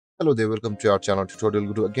Hello there, welcome to our channel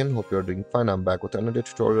Tutorial Guru again. Hope you are doing fine. I'm back with another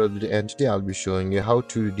tutorial video, and today I'll be showing you how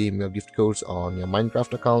to redeem your gift codes on your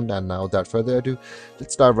Minecraft account. And now without further ado,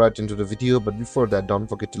 let's dive right into the video. But before that, don't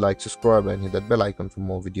forget to like, subscribe and hit that bell icon for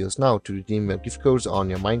more videos. Now to redeem your gift codes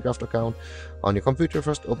on your Minecraft account on your computer,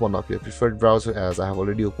 first open up your preferred browser, as I have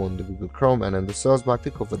already opened the Google Chrome, and in the search bar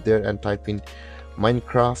click over there and type in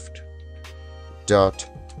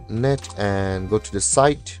minecraft.net and go to the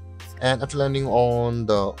site. And after landing on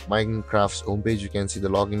the Minecraft's homepage, you can see the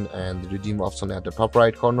login and the redeem option at the top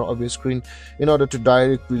right corner of your screen. In order to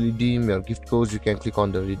directly redeem your gift codes, you can click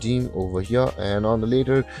on the redeem over here, and on the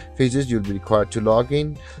later phases you'll be required to log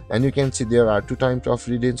in. And you can see there are two types of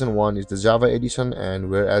redemption. One is the Java edition, and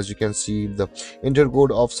whereas you can see the enter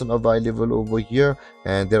code option available over here,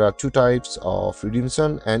 and there are two types of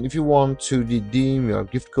redemption. And if you want to redeem your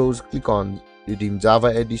gift codes, click on redeem Java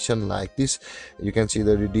edition like this. You can see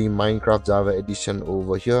the redeem Minecraft Java edition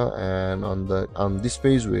over here, and on this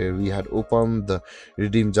page where we had opened the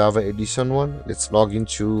redeem Java edition one, let's log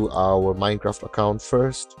into our Minecraft account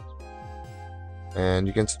first. And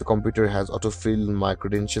you can see the computer has autofilled my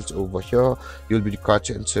credentials over here. You'll be required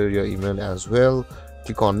to enter your email as well.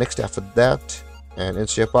 Click on next after that and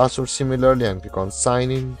enter your password similarly, and click on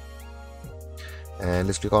sign in, and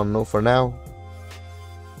let's click on no for now,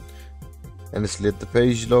 and let's let the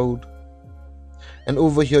page load. And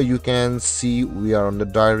over here you can see we are on the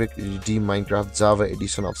direct redeem Minecraft Java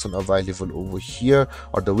edition option available over here,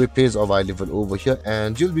 or the web page available over here,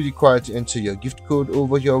 and you'll be required to enter your gift code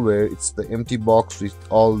over here where it's the empty box with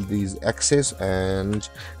all these access. And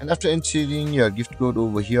after entering your gift code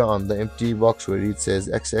over here on the empty box where it says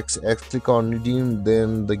XXX, click on redeem.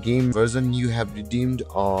 Then the game version you have redeemed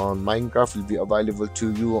on Minecraft will be available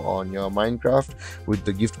to you on your Minecraft with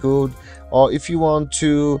the gift code. Or if you want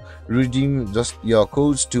to redeem just your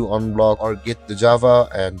codes to unblock or get the Java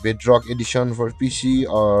and Bedrock edition for PC,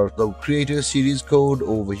 or the creator series code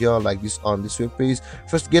over here like this on this web page,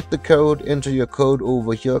 first get the code, enter your code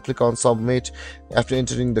over here, click on submit. After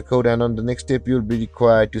entering the code, and on the next step you'll be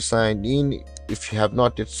required to sign in if you have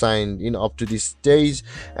not yet signed in up to this stage.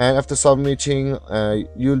 And after submitting,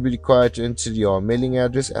 you'll be required to enter your mailing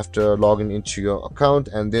address after logging into your account,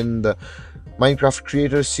 and then the Minecraft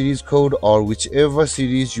creator series code or whichever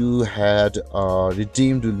series you had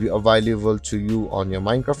redeemed will be available to you on your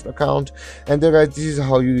Minecraft account. And there guys, this is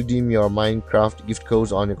how you redeem your Minecraft gift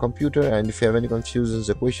codes on your computer. And if you have any confusions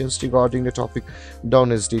or questions regarding the topic,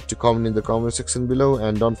 don't hesitate to comment in the comment section below,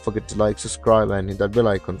 and don't forget to like, subscribe and hit that bell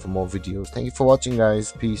icon for more videos. Thank you for watching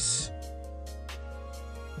guys. Peace.